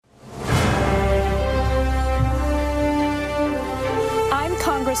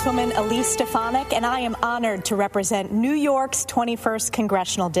Congresswoman Elise Stefanik, and I am honored to represent New York's 21st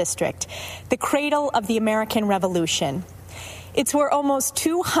Congressional District, the cradle of the American Revolution. It's where almost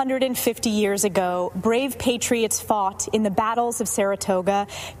 250 years ago, brave patriots fought in the battles of Saratoga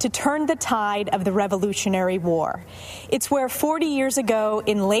to turn the tide of the Revolutionary War. It's where 40 years ago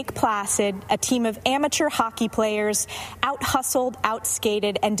in Lake Placid, a team of amateur hockey players out-hustled,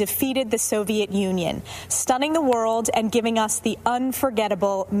 out-skated, and defeated the Soviet Union, stunning the world and giving us the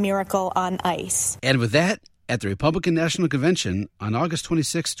unforgettable Miracle on Ice. And with that, at the Republican National Convention on August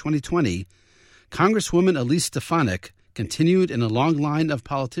 26, 2020, Congresswoman Elise Stefanik continued in a long line of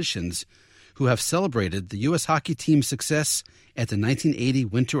politicians who have celebrated the U.S. hockey team's success at the 1980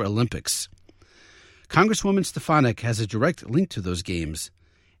 Winter Olympics. Congresswoman Stefanik has a direct link to those games.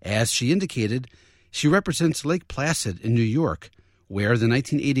 As she indicated, she represents Lake Placid in New York, where the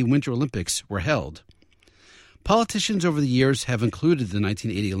 1980 Winter Olympics were held. Politicians over the years have included the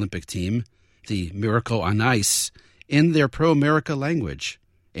 1980 Olympic team, the Miracle on Ice, in their pro-America language,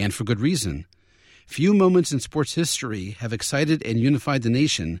 and for good reason. Few moments in sports history have excited and unified the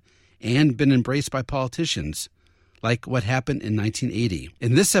nation and been embraced by politicians, like what happened in 1980.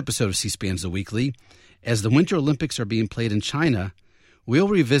 In this episode of C-SPAN's The Weekly, as the Winter Olympics are being played in China, we'll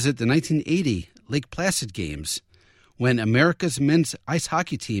revisit the 1980 Lake Placid Games, when America's men's ice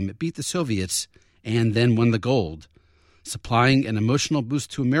hockey team beat the Soviets and then won the gold, supplying an emotional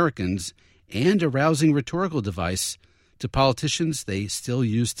boost to Americans and a rousing rhetorical device to politicians they still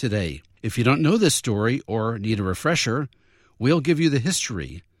use today. If you don't know this story or need a refresher, we'll give you the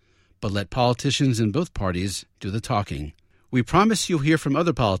history, but let politicians in both parties do the talking. We promise you'll hear from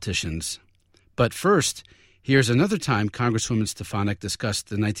other politicians. But first, here's another time Congresswoman Stefanik discussed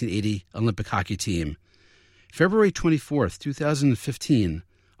the 1980 Olympic hockey team. February 24th, 2015,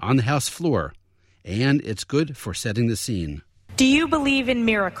 on the House floor, and it's good for setting the scene. Do you believe in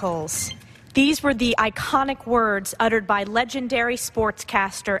miracles? These were the iconic words uttered by legendary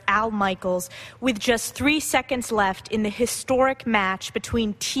sportscaster Al Michaels with just 3 seconds left in the historic match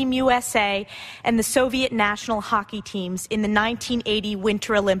between Team USA and the Soviet national hockey teams in the 1980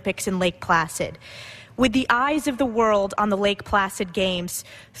 Winter Olympics in Lake Placid. With the eyes of the world on the Lake Placid Games,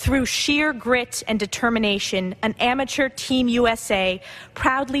 through sheer grit and determination, an amateur Team USA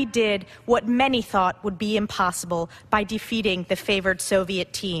proudly did what many thought would be impossible by defeating the favored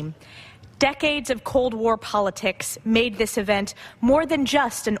Soviet team. Decades of Cold War politics made this event more than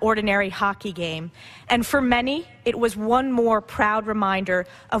just an ordinary hockey game. And for many, it was one more proud reminder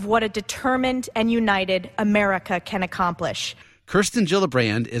of what a determined and united America can accomplish. Kirsten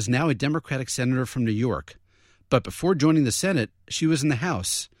Gillibrand is now a Democratic senator from New York. But before joining the Senate, she was in the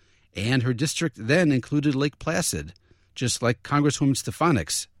House. And her district then included Lake Placid, just like Congresswoman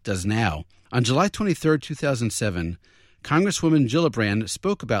Stefanik's does now. On July 23, 2007, Congresswoman Gillibrand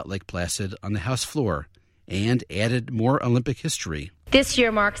spoke about Lake Placid on the House floor and added more Olympic history. This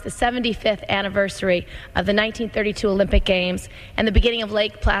year marks the 75th anniversary of the 1932 Olympic Games and the beginning of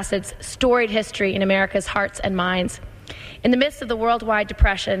Lake Placid's storied history in America's hearts and minds. In the midst of the worldwide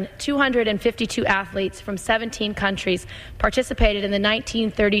depression, 252 athletes from 17 countries participated in the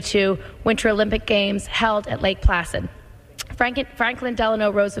 1932 Winter Olympic Games held at Lake Placid. Franklin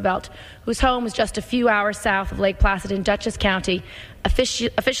Delano Roosevelt, whose home was just a few hours south of Lake Placid in Dutchess County,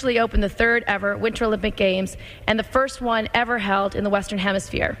 officially opened the third ever Winter Olympic Games and the first one ever held in the Western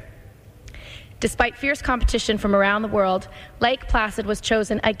Hemisphere. Despite fierce competition from around the world, Lake Placid was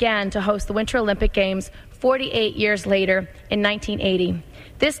chosen again to host the Winter Olympic Games 48 years later in 1980.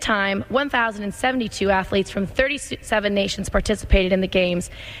 This time, 1,072 athletes from 37 nations participated in the Games,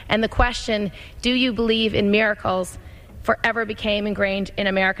 and the question, "Do you believe in miracles?" forever became ingrained in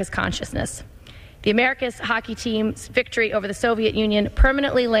America's consciousness. The America's hockey team's victory over the Soviet Union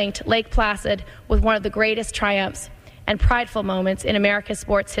permanently linked Lake Placid with one of the greatest triumphs and prideful moments in America's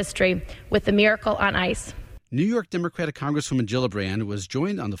sports history with the Miracle on Ice. New York Democratic Congresswoman Gillibrand was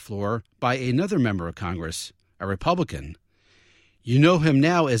joined on the floor by another member of Congress, a Republican. You know him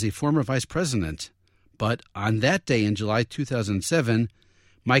now as a former vice president, but on that day in July 2007,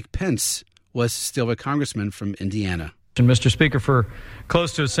 Mike Pence was still a congressman from Indiana. Mr. Speaker, for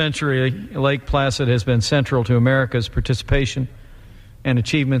close to a century, Lake Placid has been central to America's participation and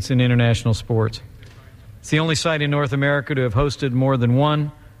achievements in international sports. It's the only site in North America to have hosted more than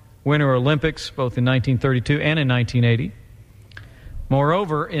one Winter Olympics, both in 1932 and in 1980.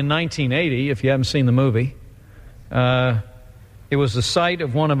 Moreover, in 1980, if you haven't seen the movie, it was the site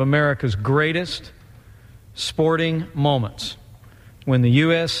of one of America's greatest sporting moments, when the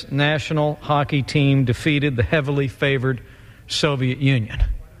U.S. national hockey team defeated the heavily favored Soviet Union.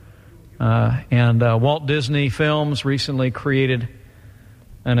 And Walt Disney Films recently created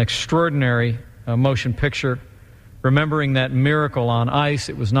an extraordinary motion picture, remembering that miracle on ice.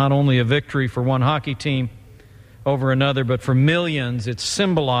 It was not only a victory for one hockey team over another, but for millions. It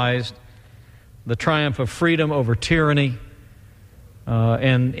symbolized the triumph of freedom over tyranny,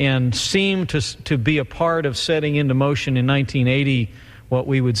 and seemed to be a part of setting into motion in 1980 what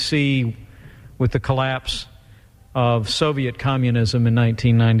we would see with the collapse of Soviet communism in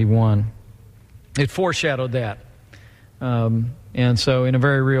 1991. It foreshadowed that. And so in a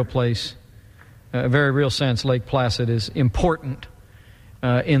very real place, a very real sense, Lake Placid is important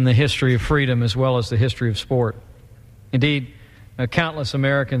in the history of freedom as well as the history of sport. Indeed, countless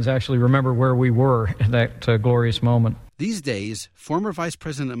Americans actually remember where we were at that glorious moment. These days, former Vice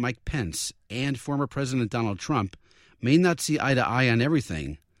President Mike Pence and former President Donald Trump may not see eye to eye on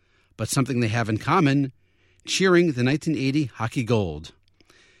everything, but something they have in common, cheering the 1980 hockey gold.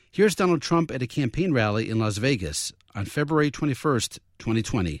 Here's Donald Trump at a campaign rally in Las Vegas on February 21st,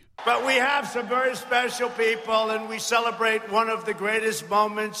 2020. But we have some very special people, and we celebrate one of the greatest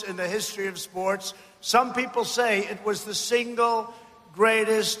moments in the history of sports. Some people say it was the single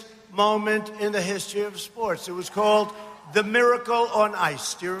greatest moment in the history of sports. It was called the Miracle on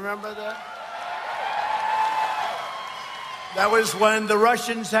Ice. Do you remember that? That was when the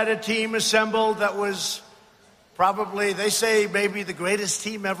Russians had a team assembled that was probably, they say, maybe the greatest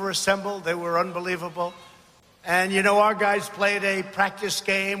team ever assembled. They were unbelievable. And, you know, our guys played a practice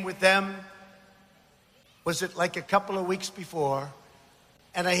game with them. Was it like a couple of weeks before?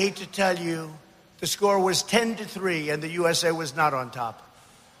 And I hate to tell you, the score was 10-3, and the USA was not on top.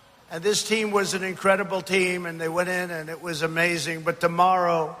 And this team was an incredible team, and they went in, and it was amazing. But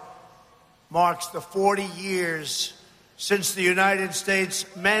tomorrow marks the 40 years since the United States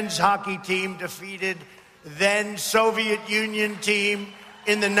men's hockey team defeated then Soviet Union team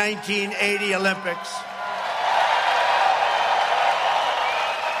in the 1980 Olympics.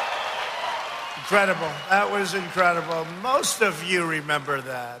 Incredible. That was incredible. Most of you remember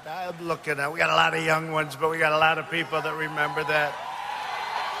that. I'm looking at, we got a lot of young ones, but we got a lot of people that remember that.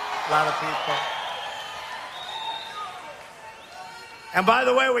 A lot of people. And by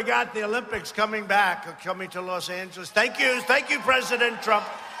the way, we got the Olympics coming back, coming to Los Angeles. Thank you, President Trump.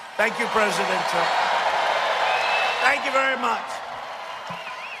 Thank you, President Trump. Thank you very much.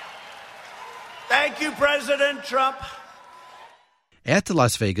 Thank you, President Trump. At the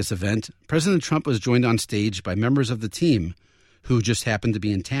Las Vegas event, President Trump was joined on stage by members of the team who just happened to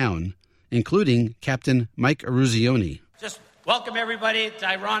be in town, including Captain Mike Eruzione. Just welcome, everybody. It's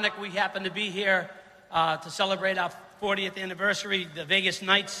ironic we happen to be here to celebrate our 40th anniversary. The Vegas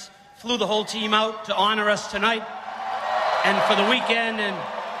Knights flew the whole team out to honor us tonight and for the weekend. And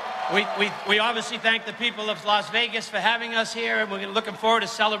we obviously thank the people of Las Vegas for having us here. And we're looking forward to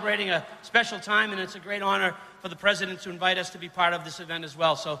celebrating a special time. And it's a great honor for the president to invite us to be part of this event as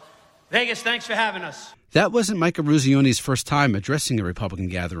well. So, Vegas, thanks for having us. That wasn't Mike Eruzione's first time addressing a Republican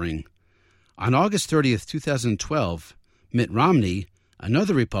gathering. On August 30th, 2012, Mitt Romney,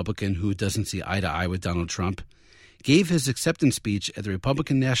 another Republican who doesn't see eye to eye with Donald Trump, gave his acceptance speech at the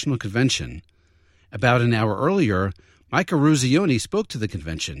Republican National Convention. About an hour earlier, Mike Eruzione spoke to the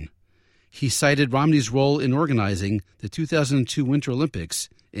convention. He cited Romney's role in organizing the 2002 Winter Olympics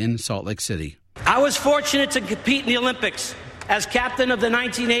in Salt Lake City. I was fortunate to compete in the Olympics as captain of the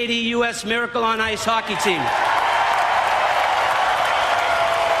 1980 U.S. Miracle on Ice hockey team.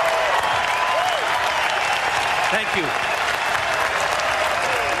 Thank you.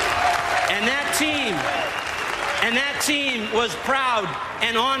 And that team was proud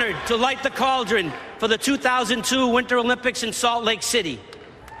and honored to light the cauldron for the 2002 Winter Olympics in Salt Lake City.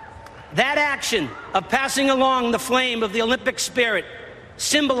 That action of passing along the flame of the Olympic spirit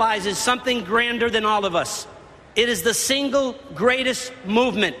symbolizes something grander than all of us. It is the single greatest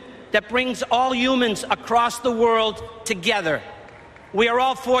movement that brings all humans across the world together. We are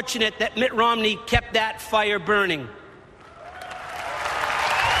all fortunate that Mitt Romney kept that fire burning.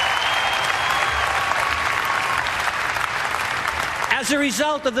 As a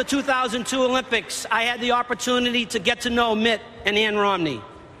result of the 2002 Olympics, I had the opportunity to get to know Mitt and Ann Romney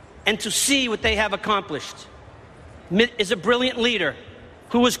and to see what they have accomplished. Mitt is a brilliant leader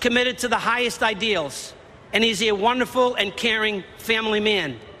who was committed to the highest ideals, and he's a wonderful and caring family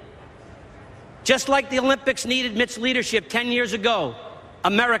man. Just like the Olympics needed Mitt's leadership 10 years ago,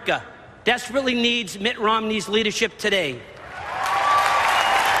 America desperately needs Mitt Romney's leadership today.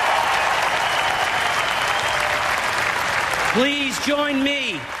 Please join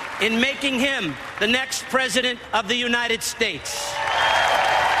me in making him the next President of the United States.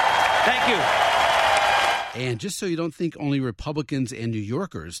 Thank you. And just so you don't think only Republicans and New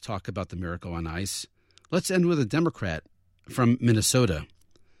Yorkers talk about the Miracle on Ice, let's end with a Democrat from Minnesota.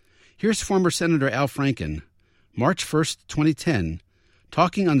 Here's former Senator Al Franken, March 1st, 2010,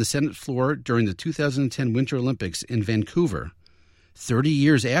 talking on the Senate floor during the 2010 Winter Olympics in Vancouver, 30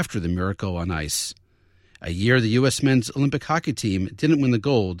 years after the miracle on ice. A year the U.S. men's Olympic hockey team didn't win the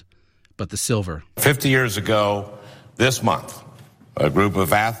gold, but the silver. 50 years ago this month, a group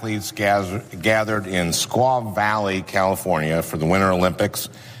of athletes gathered in Squaw Valley, California for the Winter Olympics.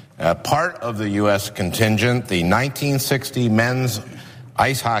 Part of the U.S. contingent, the 1960 men's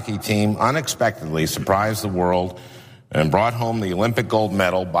ice hockey team, unexpectedly surprised the world and brought home the Olympic gold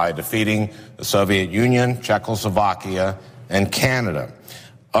medal by defeating the Soviet Union, Czechoslovakia, and Canada.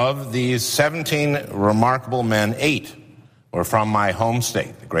 Of these 17 remarkable men, 8 were from my home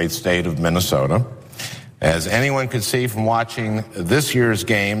state, the great state of Minnesota. As anyone could see from watching this year's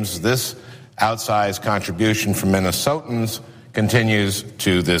games, this outsized contribution from Minnesotans continues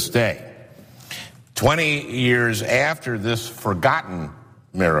to this day. 20 years after this forgotten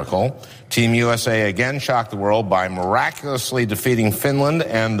miracle, Team USA again shocked the world by miraculously defeating Finland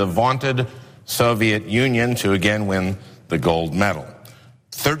and the vaunted Soviet Union to again win the gold medal.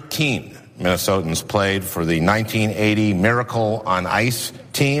 13 Minnesotans played for the 1980 Miracle on Ice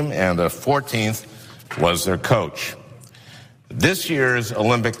team, and the 14th was their coach. This year's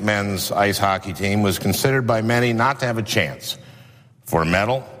Olympic men's ice hockey team was considered by many not to have a chance for a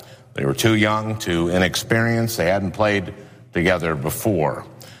medal. They were too young, too inexperienced. They hadn't played together before.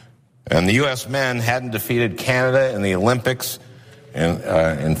 And the U.S. men hadn't defeated Canada in the Olympics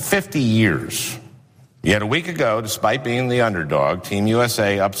in 50 years. Yet a week ago, despite being the underdog, Team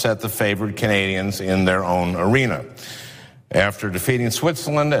USA upset the favored Canadians in their own arena. After defeating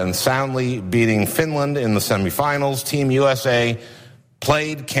Switzerland and soundly beating Finland in the semifinals, Team USA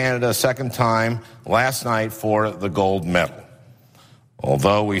played Canada a second time last night for the gold medal.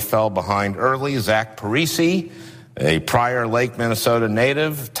 Although we fell behind early, Zach Parisi, a prior Lake, Minnesota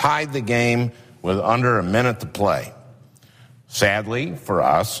native, tied the game with under a minute to play. Sadly for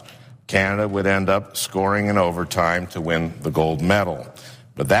us, Canada would end up scoring in overtime to win the gold medal.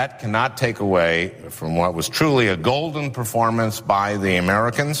 But that cannot take away from what was truly a golden performance by the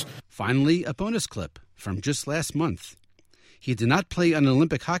Americans. Finally, a bonus clip from just last month. He did not play on an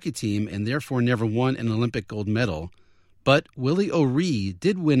Olympic hockey team and therefore never won an Olympic gold medal. But Willie O'Ree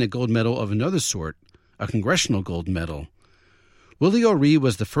did win a gold medal of another sort, a congressional gold medal. Willie O'Ree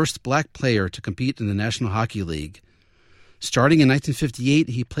was the first black player to compete in the National Hockey League. Starting in 1958,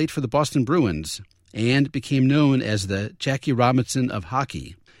 he played for the Boston Bruins and became known as the Jackie Robinson of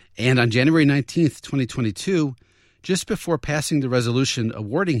hockey. And on January 19th, 2022, just before passing the resolution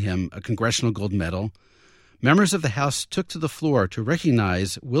awarding him a congressional gold medal, members of the House took to the floor to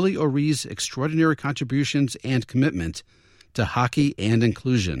recognize Willie O'Ree's extraordinary contributions and commitment to hockey and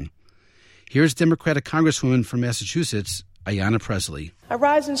inclusion. Here's Democratic Congresswoman from Massachusetts, Ayanna Pressley. I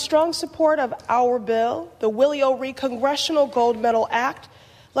rise in strong support of our bill, the Willie O'Ree Congressional Gold Medal Act,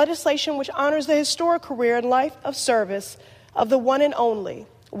 legislation which honors the historic career and life of service of the one and only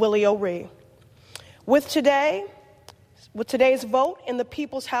Willie O'Ree. With today's vote in the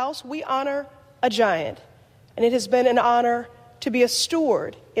People's House, we honor a giant, and it has been an honor to be a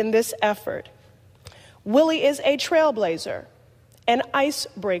steward in this effort. Willie is a trailblazer, an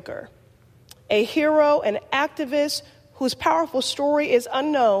icebreaker, a hero, an activist whose powerful story is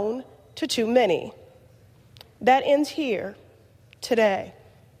unknown to too many. That ends here today.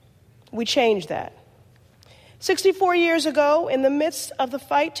 We change that. 64 years ago, in the midst of the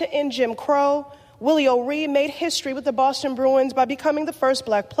fight to end Jim Crow, Willie O'Ree made history with the Boston Bruins by becoming the first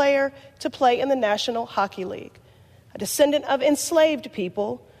black player to play in the National Hockey League. A descendant of enslaved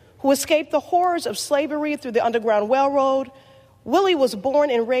people who escaped the horrors of slavery through the Underground Railroad, Willie was born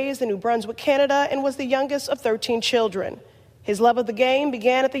and raised in New Brunswick, Canada, and was the youngest of 13 children. His love of the game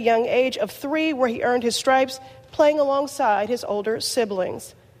began at the young age of 3, where he earned his stripes playing alongside his older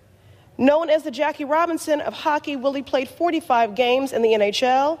siblings. Known as the Jackie Robinson of hockey, Willie played 45 games in the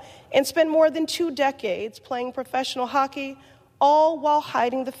NHL and spent more than 2 decades playing professional hockey, all while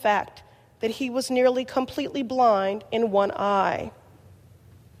hiding the fact that he was nearly completely blind in one eye.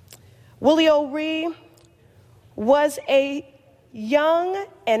 Willie O'Ree was a young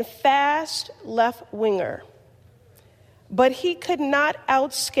and fast left winger, but he could not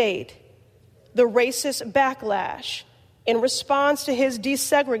outskate the racist backlash in response to his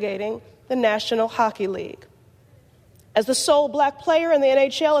desegregating the National Hockey League. As the sole black player in the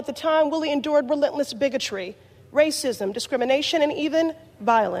NHL at the time, Willie endured relentless bigotry, racism, discrimination, and even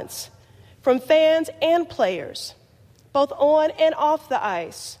violence from fans and players, both on and off the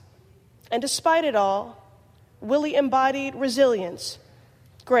ice. And despite it all, Willie embodied resilience,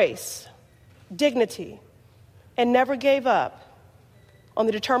 grace, dignity, and never gave up. on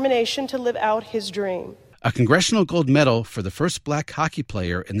the determination to live out his dream. A congressional gold medal for the first black hockey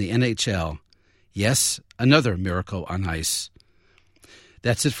player in the NHL. Yes, another miracle on ice.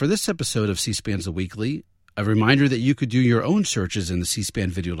 That's it for this episode of C-SPAN's The Weekly. A reminder that you could do your own searches in the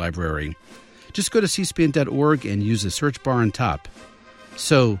C-SPAN video library. Just go to cspan.org and use the search bar on top.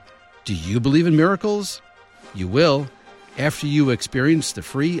 So, do you believe in miracles? You will after you experience the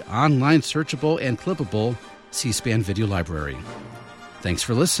free, online searchable and clippable C-SPAN video library. Thanks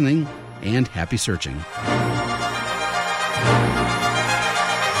for listening, and happy searching.